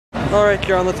Alright,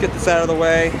 John, let's get this out of the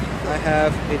way. I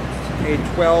have a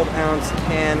 12-ounce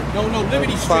can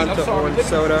Liberty of Street, I'm Fanta sorry, orange Liberty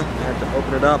soda. I have to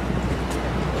open it up.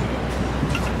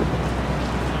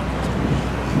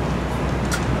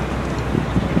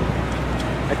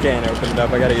 I can't open it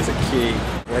up, I gotta use a key.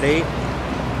 Ready?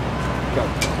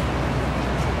 Go.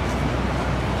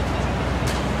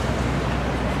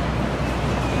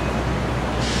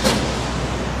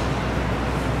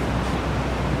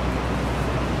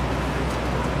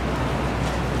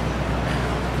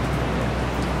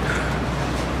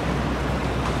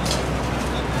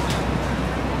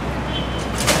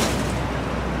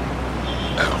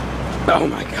 Oh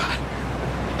my god.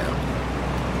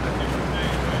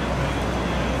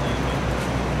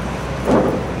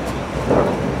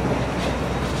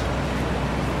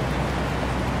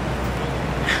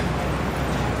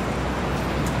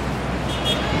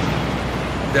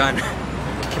 Done.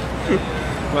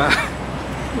 Wow.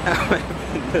 That might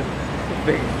have been the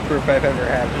biggest proof I've ever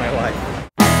had in my life.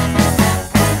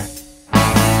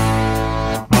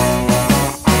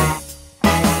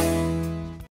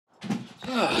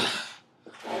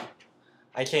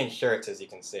 I changed shirts, as you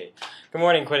can see. Good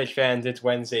morning, Quidditch fans. It's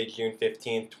Wednesday, June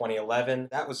 15th, 2011.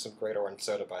 That was some great orange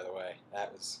soda, by the way.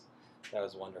 That was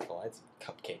wonderful. I had some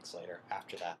cupcakes later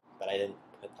after that, but I didn't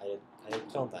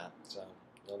film that, so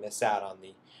you'll miss out on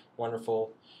the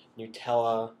wonderful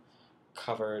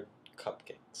Nutella-covered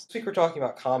cupcakes. This week we're talking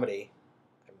about comedy.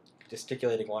 I'm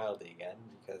gesticulating wildly again,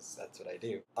 because that's what I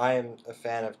do. I am a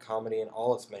fan of comedy in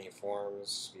all its many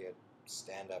forms, be it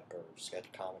stand-up or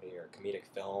sketch comedy or comedic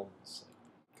films.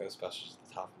 Ghostbusters at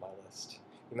the top of my list.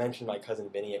 You mentioned my cousin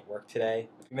Vinny at work today.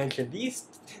 You mentioned these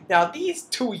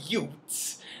two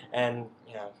youths, and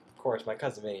of course, my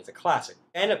cousin Vinny is a classic.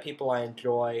 Stand-up people I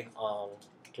enjoy: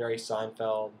 Jerry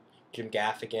Seinfeld, Jim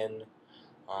Gaffigan,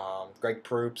 Greg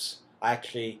Proops. I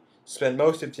actually spent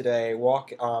most of today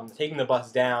taking the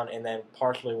bus down and then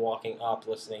partially walking up,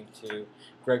 listening to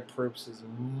Greg Proops'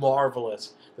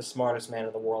 marvelous "The Smartest Man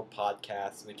in the World"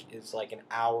 podcast, which is like an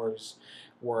hour's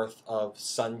worth of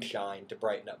sunshine to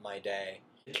brighten up my day.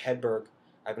 Hedberg,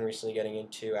 I've been recently getting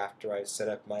into after I set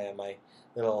up my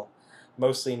little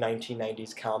mostly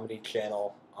 1990s comedy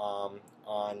channel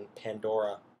on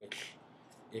Pandora. Which,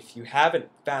 if you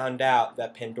haven't found out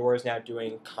that Pandora is now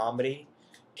doing comedy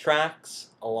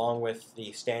tracks along with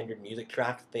the standard music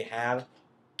tracks that they have,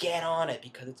 get on it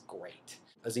because it's great.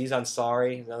 Aziz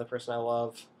Ansari is another person I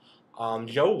love.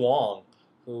 Joe Wong,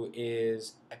 who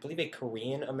is, I believe, a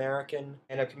Korean-American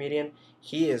stand-up comedian.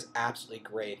 He is absolutely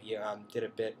great. He did a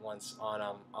bit once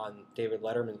on David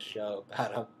Letterman's show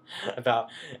about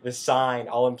the sign,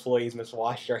 "All employees must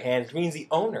wash their hands," which means the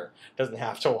owner doesn't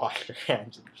have to wash their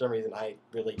hands. For some reason, I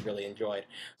really enjoyed.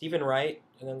 Stephen Wright,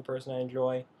 another person I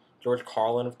enjoy. George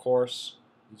Carlin, of course.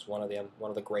 He's one of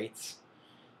the greats.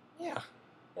 Yeah,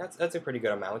 that's a pretty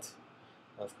good amount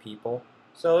of people.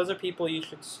 So those are people you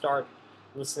should start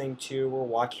listening to or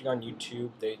watching on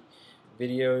YouTube. The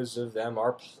videos of them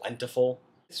are plentiful.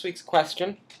 This week's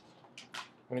question,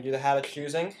 I'm going to do the habit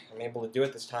choosing. I'm able to do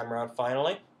it this time around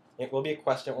finally. It will be a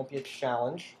question, it won't be a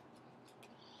challenge.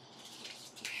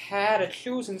 Had a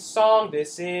choosing song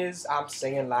this is. I'm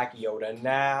singing like Yoda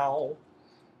now.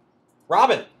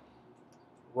 Robin.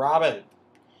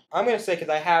 I'm going to say, because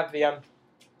I have the,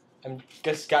 I'm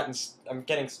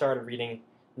getting started reading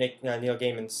Neil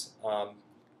Gaiman's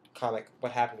comic,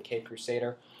 What Happened to Kate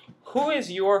Crusader. Who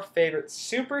is your favorite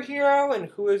superhero and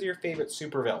who is your favorite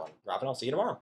supervillain? Robin, I'll see you tomorrow.